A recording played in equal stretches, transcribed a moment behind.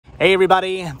Hey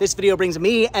everybody, this video brings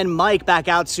me and Mike back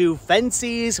out to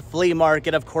Fensty's flea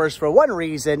market, of course, for one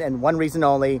reason and one reason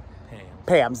only.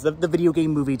 Pam's, the video game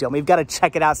movie dome. We've got to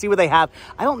check it out, see what they have.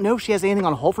 I don't know if she has anything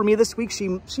on hold for me this week.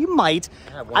 She might.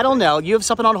 I don't know. You have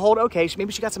something on hold? Okay,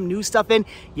 maybe she got some new stuff in.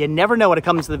 You never know when it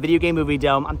comes to the video game movie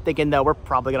dome. I'm thinking, though, we're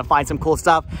probably going to find some cool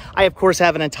stuff. I, of course,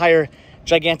 have an entire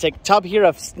gigantic tub here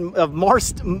of more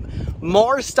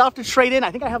stuff to trade in. I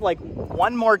think I have like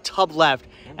one more tub left,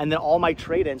 and then all my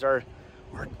trade-ins are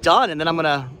done. And then I'm going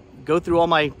to go through all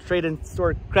my trade-in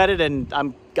store credit, and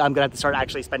I'm gonna have to start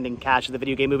actually spending cash at the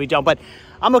video game movie dome, but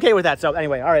I'm okay with that. So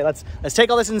anyway, all right, let's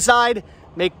take all this inside,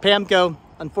 make Pam go,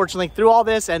 unfortunately, through all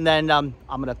this, and then I'm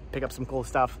gonna pick up some cool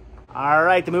stuff. All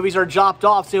right, the movies are dropped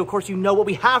off, so of course you know what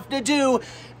we have to do.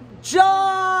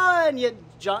 John's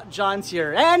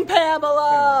here, and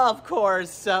Pamela, of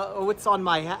course. What's on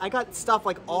my I got stuff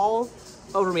like all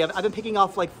over me. I've been picking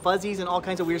off like fuzzies and all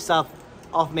kinds of weird stuff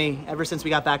off me ever since we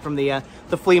got back from the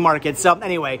flea market. So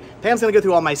anyway, Pam's gonna go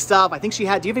through all my stuff. I think she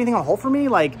had. Do you have anything on hold for me?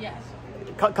 Like, yes,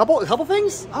 a couple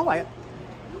things. Oh,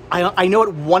 I know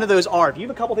what one of those are. If you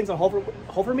have a couple things on hold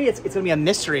for me, it's gonna be a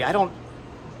mystery. I don't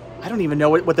even know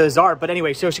what those are. But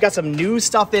anyway, so she got some new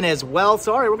stuff in as well.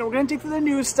 So all right, we're gonna dig through the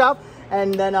new stuff,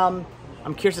 and then I'm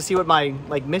curious to see what my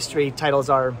mystery titles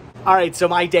are. All right, so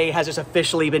my day has just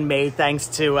officially been made thanks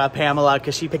to Pamela,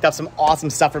 because she picked up some awesome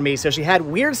stuff for me. So she had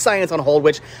Weird Science on hold,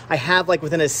 which I have like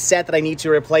within a set that I need to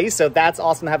replace. So that's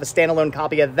awesome to have a standalone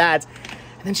copy of that.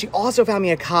 And then she also found me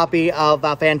a copy of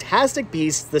Fantastic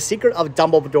Beasts: The Secret of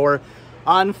Dumbledore.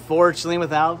 Unfortunately,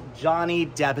 without Johnny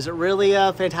Depp. Is it really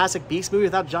a Fantastic Beasts movie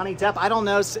without Johnny Depp? I don't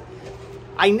know.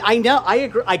 I know, I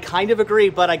agree. I kind of agree,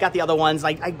 but I got the other ones.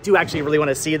 I do actually really want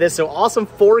to see this. So awesome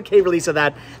 4K release of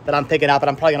that I'm picking up, and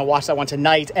I'm probably going to watch that one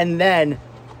tonight. And then,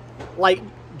 like,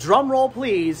 drum roll,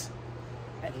 please.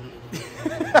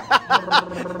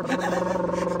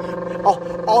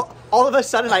 all of a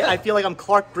sudden, I feel like I'm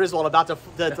Clark Griswold about to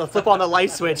flip on the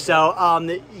light switch. So,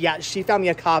 yeah, she found me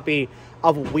a copy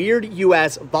of Weird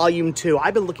US Volume 2.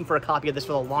 I've been looking for a copy of this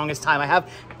for the longest time. I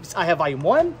have Volume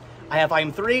 1. I have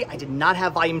Volume 3. I did not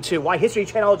have Volume 2. Why History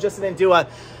Channel just didn't do a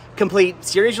complete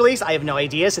series release, I have no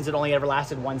idea, since it only ever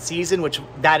lasted one season, which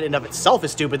that in and of itself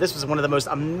is stupid. This was one of the most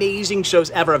amazing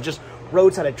shows ever of just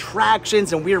roadside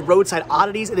attractions and weird roadside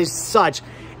oddities. It is such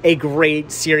a great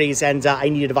series, and I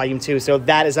needed a Volume 2, so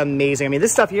that is amazing. I mean,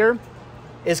 this stuff here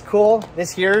is cool.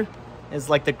 This here is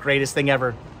like the greatest thing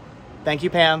ever. Thank you,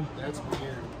 Pam. That's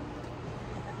weird.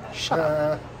 Shut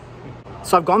up.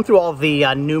 So I've gone through all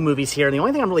the new movies here, and the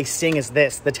only thing I'm really seeing is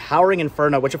this, The Towering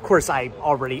Inferno, which of course I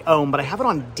already own, but I have it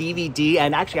on DVD,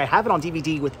 and actually I have it on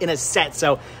DVD within a set,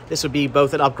 so this would be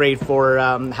both an upgrade for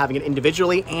having it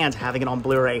individually and having it on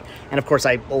Blu-ray. And of course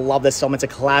I love this film. It's a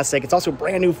classic. It's also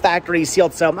brand new factory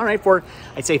sealed, so all right, for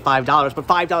I'd say $5, but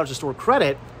 $5 to store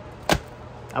credit, I'm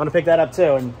gonna pick that up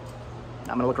too, and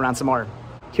I'm gonna look around some more.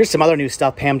 Here's some other new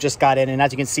stuff Pam just got in, and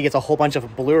as you can see, it's a whole bunch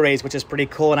of Blu-rays, which is pretty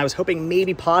cool. And I was hoping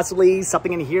maybe possibly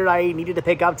something in here I needed to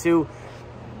pick up to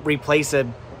replace a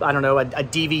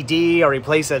DVD or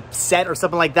replace a set or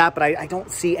something like that, but I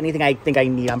don't see anything I think I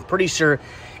need. I'm pretty sure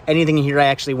anything in here I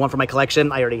actually want for my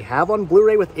collection, I already have on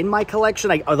Blu-ray within my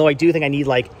collection, although I do think I need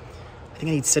I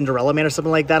need Cinderella Man or something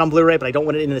like that on Blu-ray, but I don't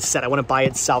want it in the set. I want it by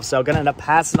itself, so I'm going to end up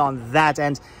passing on that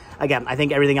end. Again, I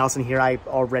think everything else in here I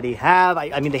already have.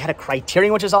 I mean, they had a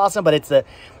Criterion, which is awesome, but it's the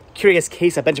Curious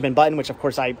Case of Benjamin Button, which of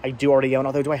course I do already own.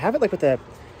 Although, do I have it like with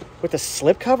the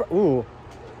slip cover? Ooh,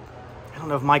 I don't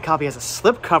know if my copy has a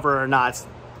slip cover or not.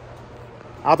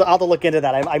 I'll have to look into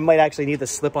that. I might actually need the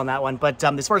slip on that one. But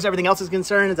as far as everything else is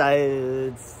concerned,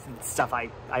 it's stuff I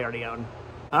already own.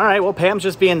 All right, well, Pam's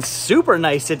just being super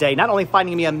nice today. Not only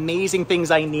finding me amazing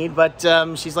things I need, but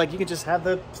she's like, you can just have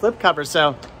the slip cover.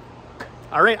 So,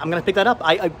 all right, I'm gonna pick that up.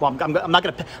 I'm not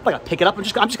gonna pick it up. I'm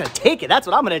just gonna take it. That's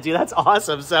what I'm gonna do. That's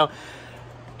awesome. So,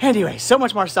 anyway, so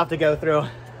much more stuff to go through.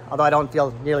 Although I don't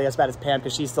feel nearly as bad as Pam,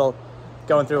 because she's still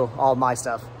going through all my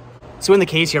stuff. So in the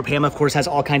case here, Pam, of course, has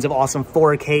all kinds of awesome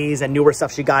 4Ks and newer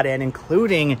stuff she got in,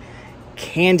 including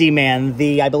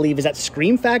Candyman. I believe is that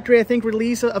Scream Factory, I think,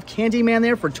 release of Candyman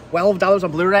there for $12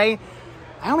 on Blu-ray.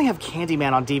 I only have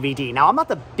Candyman on DVD. Now, I'm not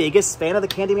the biggest fan of the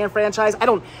Candyman franchise. I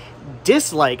don't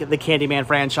dislike the Candyman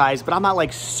franchise, but I'm not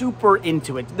like super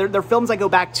into it. They're films I go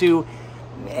back to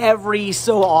every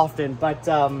so often, but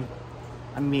I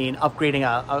mean, upgrading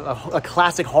a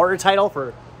classic horror title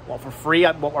for free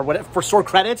or whatever, for store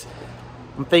credit,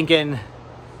 I'm thinking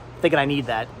I need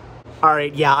that. All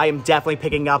right, yeah, I am definitely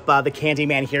picking up the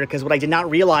Candyman here, because what I did not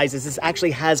realize is this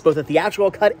actually has both a theatrical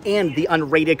cut and the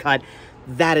unrated cut.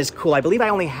 That is cool. I believe I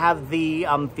only have the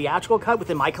theatrical cut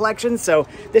within my collection, so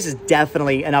this is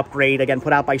definitely an upgrade. Again,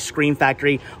 put out by Scream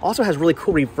Factory. Also has really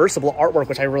cool reversible artwork,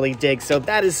 which I really dig, so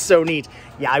that is so neat.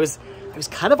 Yeah, I was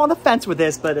kind of on the fence with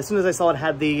this, but as soon as I saw it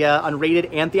had the unrated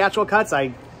and theatrical cuts,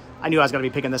 I knew I was going to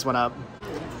be picking this one up.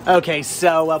 Okay,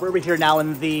 so we're over here now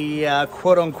in the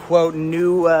quote-unquote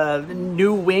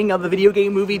new wing of the video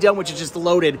game movie dome, which is just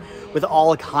loaded with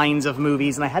all kinds of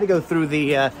movies. And I had to go through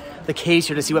the case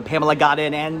here to see what Pamela got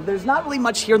in, and there's not really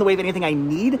much here in the way of anything I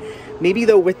need. Maybe,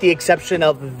 though, with the exception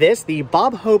of this, the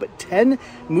Bob Hope 10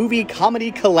 Movie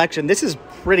Comedy Collection. This is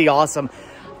pretty awesome.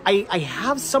 I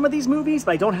have some of these movies,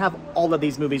 but I don't have all of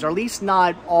these movies, or at least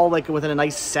not all like within a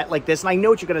nice set like this. And I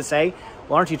know what you're going to say.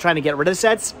 Well, aren't you trying to get rid of the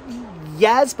sets?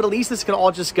 Yes, but at least this can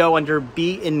all just go under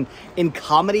B in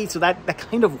comedy, so that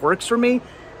kind of works for me.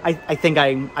 I think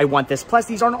I want this. Plus,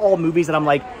 these aren't all movies that I'm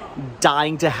like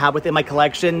dying to have within my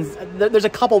collection. There's a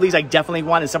couple of these I definitely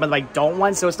want, and some of them I don't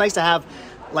want. So it's nice to have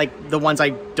like the ones I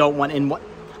don't want in what.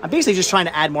 I'm basically just trying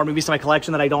to add more movies to my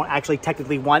collection that I don't actually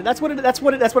technically want. That's what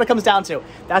it comes down to.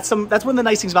 That's one of the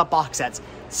nice things about box sets.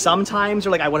 Sometimes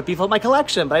you're like, I want to beef up my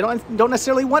collection, but I don't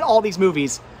necessarily want all these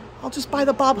movies. I'll just buy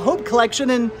the Bob Hope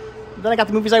collection, and then I got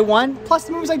the movies I want, plus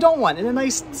the movies I don't want in a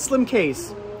nice slim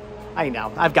case. I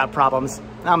know, I've got problems.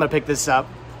 Now I'm gonna pick this up.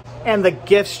 And the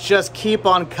gifts just keep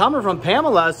on coming from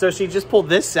Pamela, so she just pulled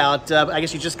this out. I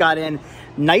guess she just got in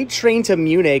Night Train to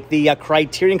Munich, the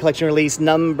Criterion Collection release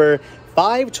number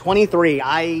 523.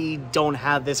 I don't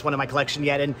have this one in my collection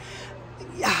yet, and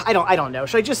I don't know.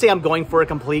 Should I just say I'm going for a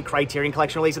complete Criterion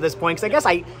Collection release at this point? Because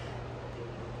I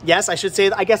guess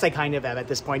I kind of am at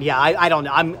this point. Yeah, I don't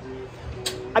know.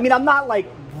 I'm not like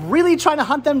really trying to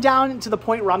hunt them down to the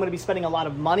point where I'm going to be spending a lot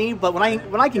of money, but when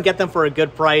I can get them for a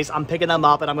good price, I'm picking them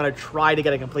up, and I'm going to try to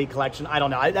get a complete collection. I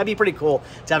don't know. That'd be pretty cool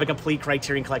to have a complete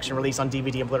Criterion Collection release on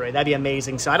DVD and Blu-ray. That'd be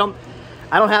amazing. So I don't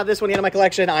have this one yet in my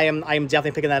collection. I am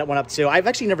definitely picking that one up too. I've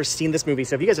actually never seen this movie,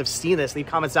 so if you guys have seen this, leave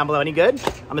comments down below. Any good?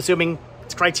 I'm assuming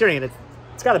it's Criterion.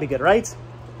 It's got to be good, right?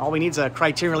 All we need is a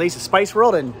Criterion release of Spice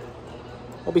World, and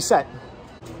we'll be set.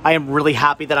 I am really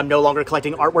happy that I'm no longer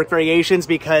collecting artwork variations,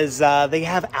 because they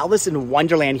have Alice in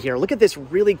Wonderland here. Look at this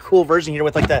really cool version here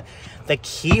with like the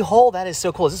keyhole. That is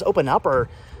so cool. Does this open up, or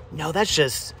no? That's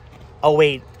just. Oh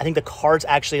wait, I think the cards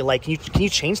actually like. Can you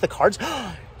change the cards?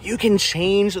 You can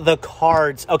change the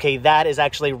cards. Okay, that is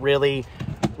actually really,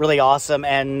 really awesome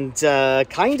and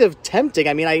kind of tempting.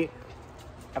 I mean,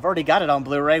 I've already got it on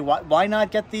Blu-ray. Why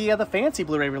not get the fancy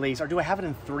Blu-ray release? Or do I have it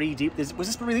in 3D? Was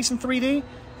this released in 3D?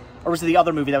 Or was it the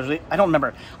other movie that was released? I don't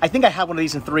remember. I think I have one of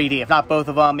these in 3D. If not both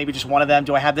of them, maybe just one of them.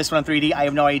 Do I have this one in 3D? I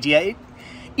have no idea.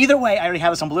 Either way, I already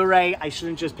have this on Blu-ray. I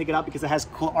shouldn't just pick it up because it has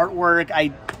cool artwork.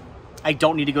 I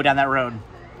don't need to go down that road.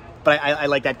 But I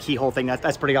like that keyhole thing.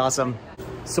 That's pretty awesome.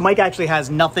 So Mike actually has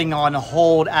nothing on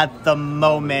hold at the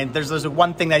moment. There's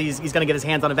one thing that he's going to get his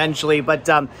hands on eventually. But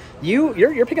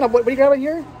you're picking up, what are you grabbing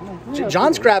here? Yeah,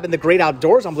 John's grabbing the Great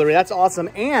Outdoors on Blu-ray. That's awesome.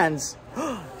 And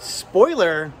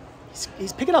spoiler,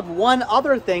 he's picking up one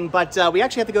other thing, but we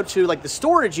actually have to go to like the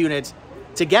storage unit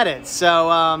to get it.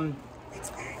 So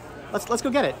let's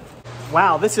go get it.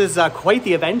 Wow, this is quite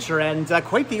the adventure, and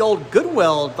quite the old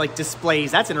Goodwill like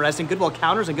displays. That's interesting. Goodwill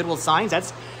counters and Goodwill signs.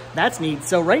 That's neat.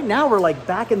 So right now we're like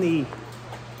back in the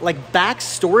back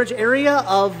storage area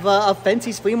of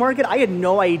Fensty's Flea Market. I had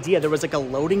no idea there was like a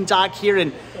loading dock here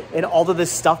and all of this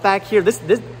stuff back here. This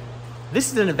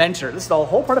is an adventure. This is the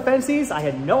whole part of Fensty's. I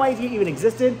had no idea it even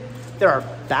existed. There are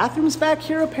bathrooms back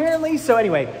here apparently. So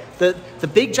anyway, the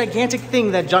big gigantic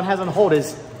thing that John has on hold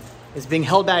is being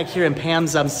held back here in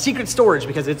Pam's secret storage,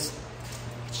 because it's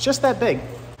just that big.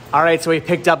 All right, so we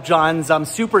picked up John's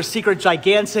super secret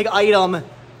gigantic item.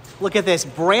 Look at this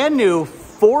brand new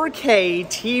 4K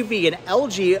TV, an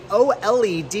LG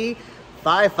OLED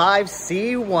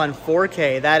 55C1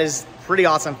 4K. That is pretty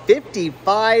awesome.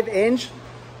 55-inch.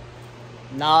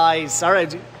 Nice. All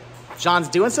right, John's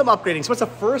doing some upgrading. So what's the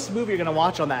first movie you're gonna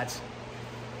watch on that?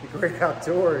 The Great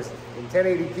Outdoors in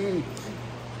 1080p.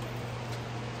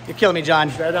 You're killing me, John.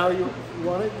 Is that how you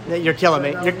want it? You're killing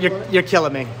me. You're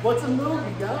killing me. What's a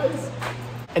movie, guys?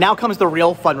 And now comes the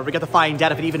real fun, where we get to find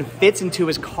out if it even fits into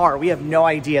his car. We have no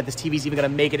idea if this TV's even gonna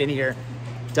make it in here.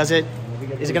 Does it?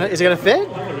 Is it gonna fit?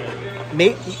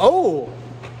 Oh,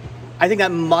 I think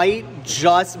that might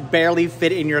just barely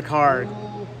fit in your car.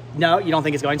 No, you don't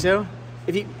think it's going to?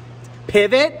 If you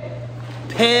pivot.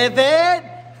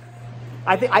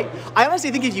 I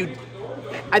honestly think if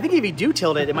you do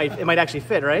tilt it, it might actually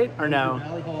fit, right? Or no?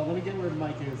 Allie, hold on. Let me get where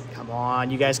Mike is. Come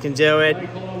on, you guys can do it. Mike,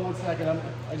 hold on 1 second.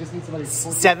 I just need somebody.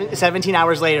 17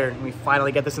 hours later, we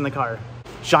finally get this in the car.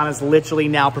 John is literally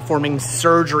now performing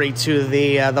surgery to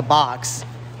the box.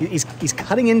 He's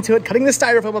cutting into it, cutting the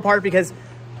styrofoam apart because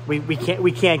we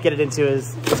can't get it into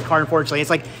his car, unfortunately. It's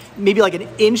like maybe like an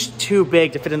inch too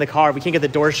big to fit in the car. We can't get the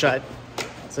door shut.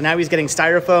 So now he's getting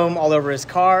styrofoam all over his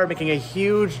car, making a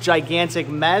huge, gigantic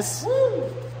mess.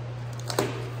 Woo!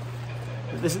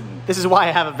 This is why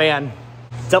I have a van.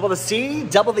 Double the C,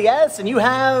 double the S, and you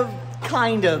have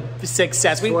kind of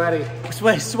success.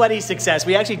 Sweaty success.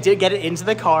 We actually did get it into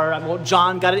the car. Well,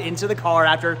 John got it into the car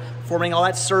after performing all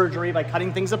that surgery by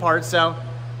cutting things apart. So,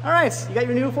 all right, you got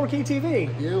your new 4K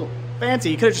TV. You.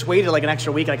 Fancy. You could have just waited like an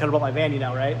extra week and I could have bought my van, you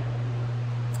know, right?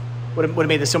 Would have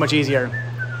made this so much easier.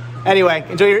 Anyway,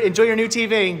 enjoy your new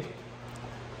TV.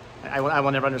 I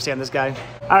will never understand this guy.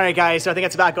 All right, guys, so I think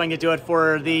that's about going to do it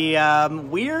for the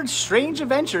weird, strange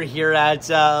adventure here at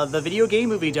the Video Game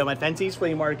Movie Dome at Fensty's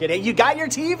Flea Market. Hey, you got your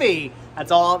TV.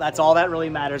 That's all that really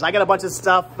matters. I got a bunch of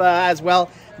stuff as well.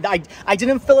 I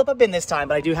didn't fill up a bin this time,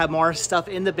 but I do have more stuff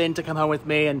in the bin to come home with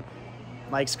me, and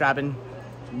Mike's grabbing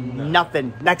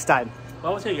nothing next time.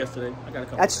 Well, I was here yesterday. I got a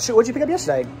couple. That's true. What did you pick up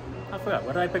yesterday? I forgot.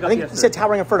 What did I pick up yesterday? I think you said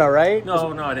Towering Inferno, right? No,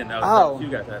 I didn't. You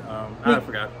got that. I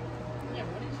forgot.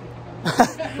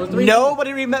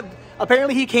 Nobody remember.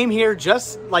 Apparently he came here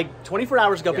just like 24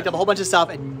 hours ago, picked up a whole bunch of stuff,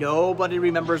 and nobody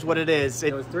remembers what it is.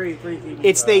 It was three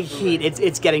it's the heat.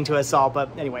 It's getting to us all.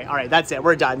 But anyway, all right, that's it.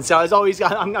 We're done. So as always,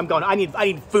 I'm going. I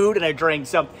need food and a drink.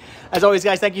 So as always,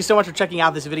 guys, thank you so much for checking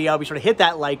out this video. Be sure to hit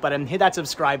that like button, hit that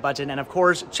subscribe button, and of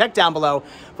course, check down below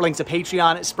for links to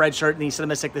Patreon, Spreadshirt, and the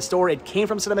Cinema Sickness store. It came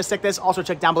from Cinema Sickness. Also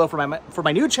check down below for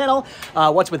my new channel,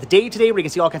 What's with Dave Today, where you can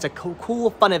see all kinds of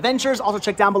cool, fun adventures. Also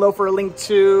check down below for a link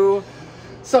to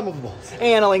Some of the balls.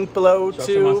 And a link below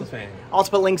to,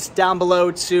 also put links down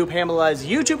below to Pamela's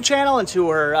YouTube channel and to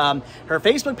her her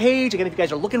Facebook page. Again, if you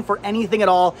guys are looking for anything at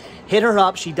all, hit her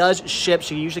up. She does ship.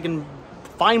 She usually can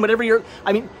find whatever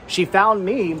she found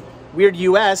me, Weird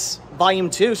US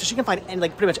Volume 2, so she can find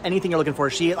like pretty much anything you're looking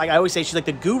for. She, like I always say, she's like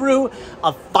the guru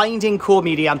of finding cool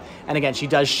media. And again, she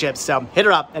does ship, so hit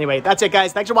her up. Anyway, that's it,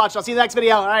 guys. Thanks for watching. I'll see you in the next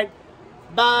video. All right,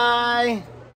 bye.